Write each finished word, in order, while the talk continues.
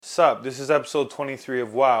Sup, this is episode 23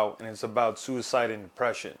 of WOW, and it's about suicide and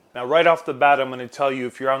depression. Now, right off the bat, I'm going to tell you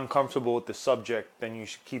if you're uncomfortable with the subject, then you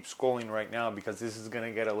should keep scrolling right now because this is going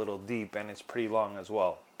to get a little deep and it's pretty long as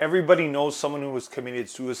well. Everybody knows someone who has committed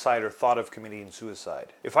suicide or thought of committing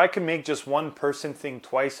suicide. If I can make just one person think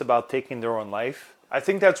twice about taking their own life, I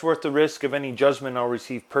think that's worth the risk of any judgment I'll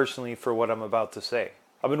receive personally for what I'm about to say.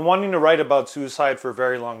 I've been wanting to write about suicide for a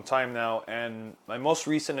very long time now, and my most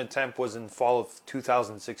recent attempt was in fall of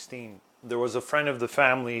 2016. There was a friend of the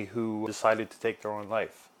family who decided to take their own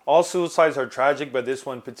life. All suicides are tragic, but this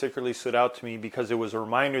one particularly stood out to me because it was a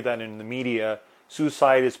reminder that in the media,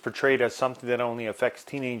 suicide is portrayed as something that only affects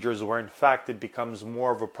teenagers, where in fact it becomes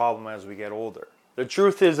more of a problem as we get older. The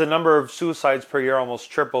truth is the number of suicides per year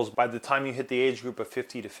almost triples by the time you hit the age group of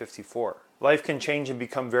 50 to 54. Life can change and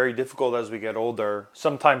become very difficult as we get older,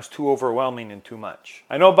 sometimes too overwhelming and too much.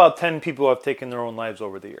 I know about 10 people who have taken their own lives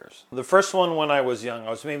over the years. The first one when I was young, I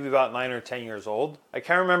was maybe about 9 or 10 years old. I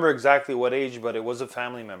can't remember exactly what age, but it was a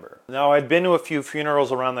family member. Now, I'd been to a few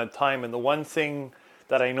funerals around that time, and the one thing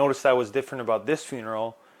that I noticed that was different about this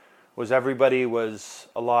funeral was everybody was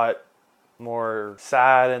a lot more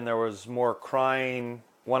sad and there was more crying.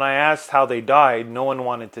 When I asked how they died, no one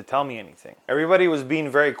wanted to tell me anything. Everybody was being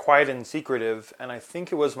very quiet and secretive, and I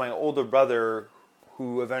think it was my older brother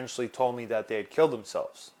who eventually told me that they had killed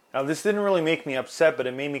themselves. Now, this didn't really make me upset, but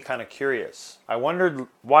it made me kind of curious. I wondered,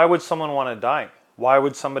 why would someone want to die? Why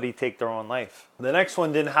would somebody take their own life? The next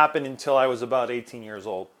one didn't happen until I was about 18 years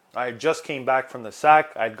old. I just came back from the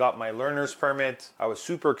SAC. I'd got my learner's permit. I was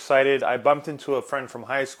super excited. I bumped into a friend from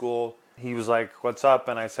high school. He was like, "What's up?"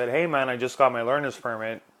 And I said, "Hey man, I just got my learner's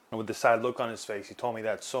permit." And with the sad look on his face, he told me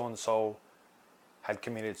that so-and-so had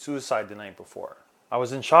committed suicide the night before. I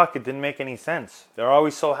was in shock. It didn't make any sense. They're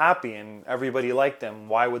always so happy and everybody liked them.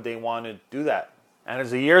 Why would they want to do that? And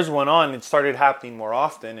as the years went on, it started happening more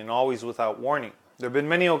often and always without warning. There have been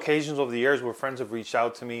many occasions over the years where friends have reached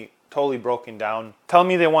out to me, totally broken down, tell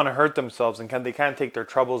me they want to hurt themselves and they can't take their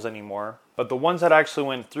troubles anymore. But the ones that actually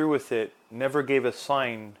went through with it never gave a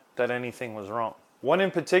sign that anything was wrong. One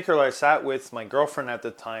in particular, I sat with my girlfriend at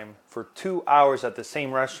the time for 2 hours at the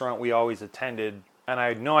same restaurant we always attended, and I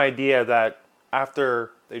had no idea that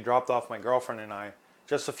after they dropped off my girlfriend and I,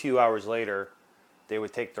 just a few hours later, they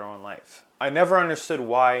would take their own life. I never understood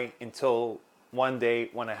why until one day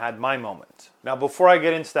when I had my moment. Now, before I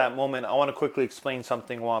get into that moment, I want to quickly explain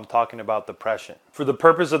something while I'm talking about depression. For the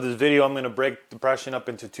purpose of this video, I'm going to break depression up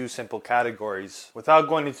into two simple categories without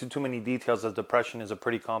going into too many details, as depression is a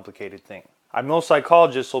pretty complicated thing. I'm no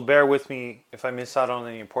psychologist, so bear with me if I miss out on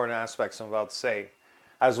any important aspects I'm about to say,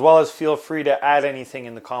 as well as feel free to add anything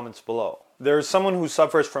in the comments below. There is someone who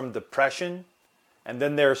suffers from depression, and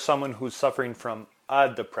then there is someone who's suffering from a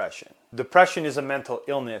depression. Depression is a mental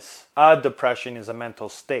illness. A depression is a mental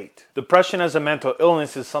state. Depression as a mental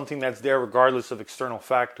illness is something that's there regardless of external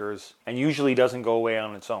factors and usually doesn't go away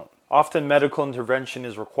on its own. Often medical intervention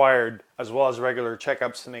is required, as well as regular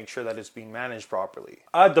checkups to make sure that it's being managed properly.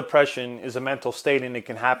 A depression is a mental state, and it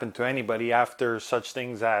can happen to anybody after such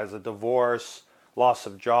things as a divorce, loss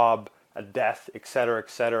of job, a death, etc.,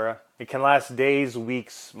 etc. It can last days,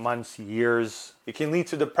 weeks, months, years. It can lead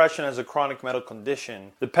to depression as a chronic medical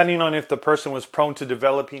condition, depending on if the person was prone to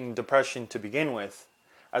developing depression to begin with,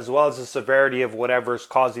 as well as the severity of whatever is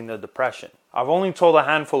causing the depression. I've only told a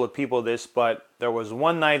handful of people this, but there was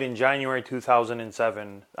one night in January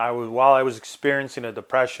 2007, while I was experiencing a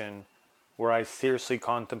depression, where I seriously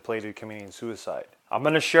contemplated committing suicide. I'm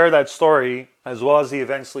going to share that story, as well as the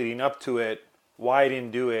events leading up to it, why I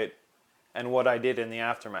didn't do it, and what I did in the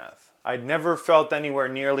aftermath. I'd never felt anywhere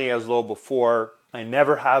nearly as low before. I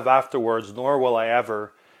never have afterwards, nor will I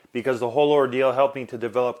ever, because the whole ordeal helped me to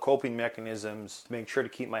develop coping mechanisms to make sure to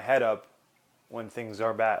keep my head up when things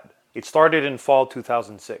are bad. It started in fall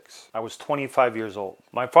 2006. I was 25 years old.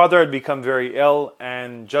 My father had become very ill,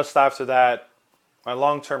 and just after that, my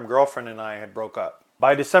long-term girlfriend and I had broke up.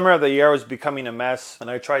 By December of the year, I was becoming a mess, and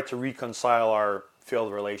I tried to reconcile our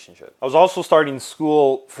failed relationship. I was also starting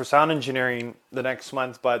school for sound engineering the next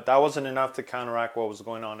month, but that wasn't enough to counteract what was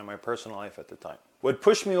going on in my personal life at the time. What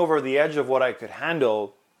pushed me over the edge of what I could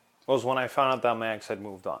handle was when I found out that my ex had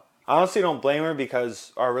moved on. I honestly don't blame her,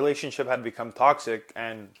 because our relationship had become toxic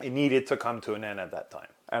and it needed to come to an end at that time.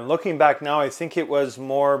 And looking back now, I think it was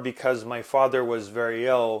more because my father was very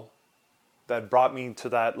ill that brought me to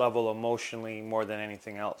that level emotionally more than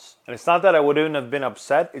anything else. And it's not that I wouldn't have been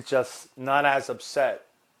upset, it's just not as upset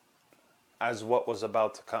as what was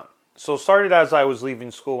about to come. So it started as I was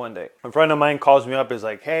leaving school one day. A friend of mine calls me up, is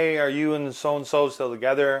like, "Hey, are you and so-and-so still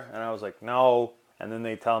together?" And I was like, "No." And then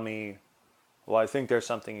they tell me, Well, I think there's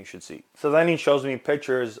something you should see. So then he shows me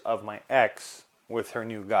pictures of my ex with her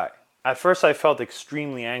new guy. At first I felt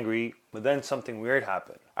extremely angry, but then something weird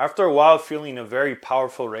happened. After a while feeling a very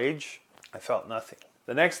powerful rage, I felt nothing.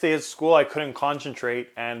 The next day at school I couldn't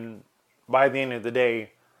concentrate, and by the end of the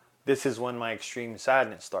day, this is when my extreme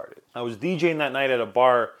sadness started. I was DJing that night at a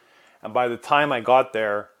bar, and by the time I got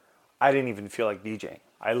there, I didn't even feel like DJing.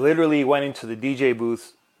 I literally went into the DJ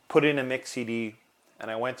booth, put in a mix CD, and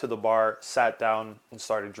I went to the bar, sat down, and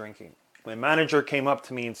started drinking. My manager came up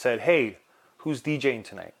to me and said, "Hey, who's DJing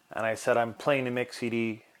tonight?" And I said, "I'm playing a mix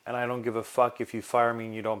CD, and I don't give a fuck if you fire me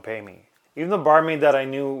and you don't pay me." Even the barmaid that I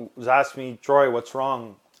knew was asking me, "Troy, what's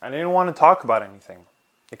wrong?" I didn't want to talk about anything,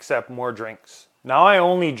 except more drinks. Now I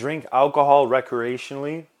only drink alcohol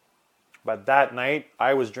recreationally, but that night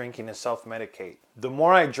I was drinking to self-medicate. The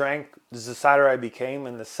more I drank, the sadder I became,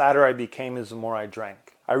 and the sadder I became is the more I drank.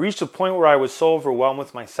 I reached a point where I was so overwhelmed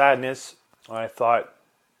with my sadness, and I thought,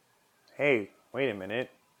 hey, wait a minute,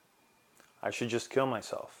 I should just kill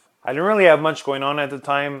myself. I didn't really have much going on at the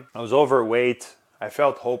time. I was overweight. I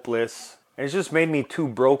felt hopeless. It just made me too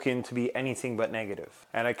broken to be anything but negative.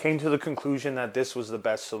 And I came to the conclusion that this was the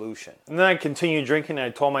best solution. And then I continued drinking, and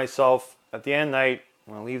I told myself, at the end of the night,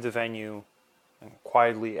 I'm going to leave the venue and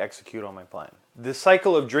quietly execute on my plan. This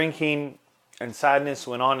cycle of drinking and sadness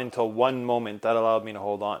went on until one moment that allowed me to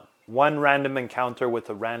hold on. One random encounter with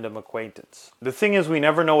a random acquaintance. The thing is, we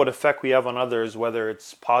never know what effect we have on others, whether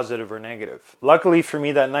it's positive or negative. Luckily for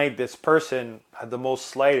me that night, this person had the most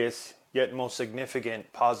slightest, yet most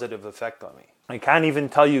significant positive effect on me. I can't even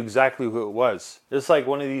tell you exactly who it was. Just like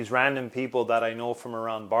one of these random people that I know from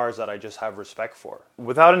around bars that I just have respect for.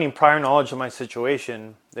 Without any prior knowledge of my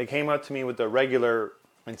situation, they came up to me with a regular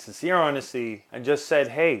and sincere honesty and just said,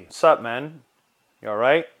 "Hey, what's up, man? You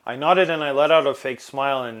alright?" I nodded and I let out a fake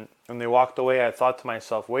smile, and when they walked away I thought to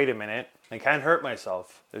myself, wait a minute, I can't hurt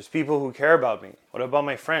myself. There's people who care about me. What about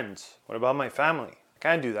my friends? What about my family?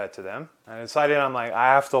 Can't do that to them. And I decided, I'm like,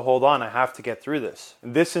 I have to hold on. I have to get through this.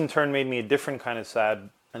 And this in turn made me a different kind of sad.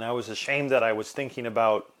 And I was ashamed that I was thinking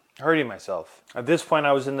about hurting myself. At this point,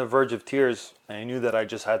 I was in the verge of tears. And I knew that I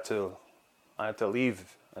just had to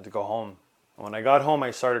leave. I had to go home. And when I got home,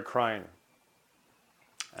 I started crying.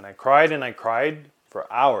 And I cried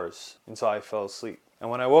for hours until I fell asleep. And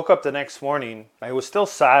when I woke up the next morning, I was still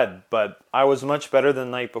sad, but I was much better than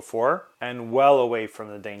the night before and well away from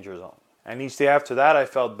the danger zone. And each day after that, I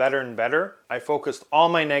felt better and better. I focused all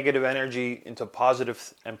my negative energy into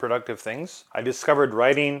positive and productive things. I discovered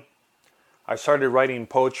writing. I started writing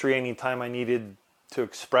poetry anytime I needed to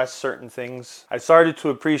express certain things. I started to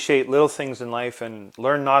appreciate little things in life and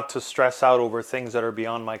learn not to stress out over things that are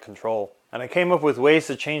beyond my control. And I came up with ways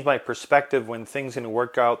to change my perspective when things didn't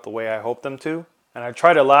work out the way I hoped them to. And I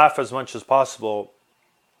try to laugh as much as possible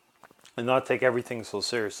and not take everything so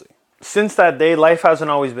seriously. Since that day, life hasn't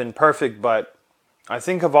always been perfect, but I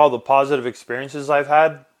think of all the positive experiences I've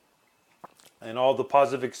had and all the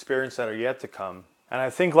positive experiences that are yet to come. And I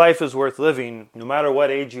think life is worth living no matter what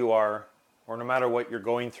age you are or no matter what you're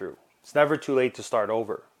going through. It's never too late to start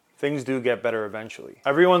over. Things do get better eventually.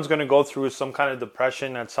 Everyone's going to go through some kind of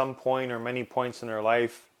depression at some point or many points in their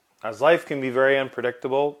life. As life can be very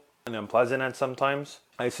unpredictable and unpleasant at some times,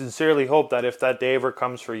 I sincerely hope that if that day ever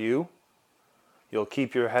comes for you, you'll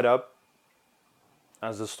keep your head up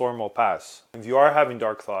as the storm will pass. If you are having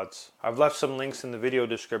dark thoughts, I've left some links in the video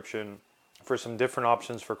description for some different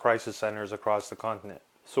options for crisis centers across the continent.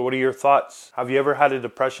 So what are your thoughts? Have you ever had a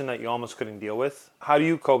depression that you almost couldn't deal with? How do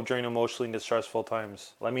you cope during emotionally distressful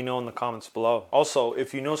times? Let me know in the comments below. Also,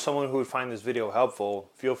 if you know someone who would find this video helpful,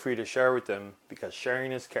 feel free to share with them because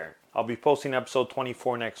sharing is caring. I'll be posting episode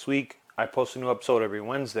 24 next week. I post a new episode every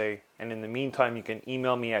Wednesday, and in the meantime, you can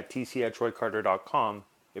email me at tc@troycarter.com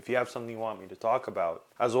if you have something you want me to talk about,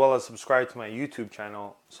 as well as subscribe to my YouTube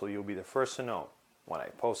channel so you'll be the first to know when I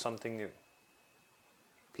post something new.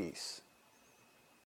 Peace.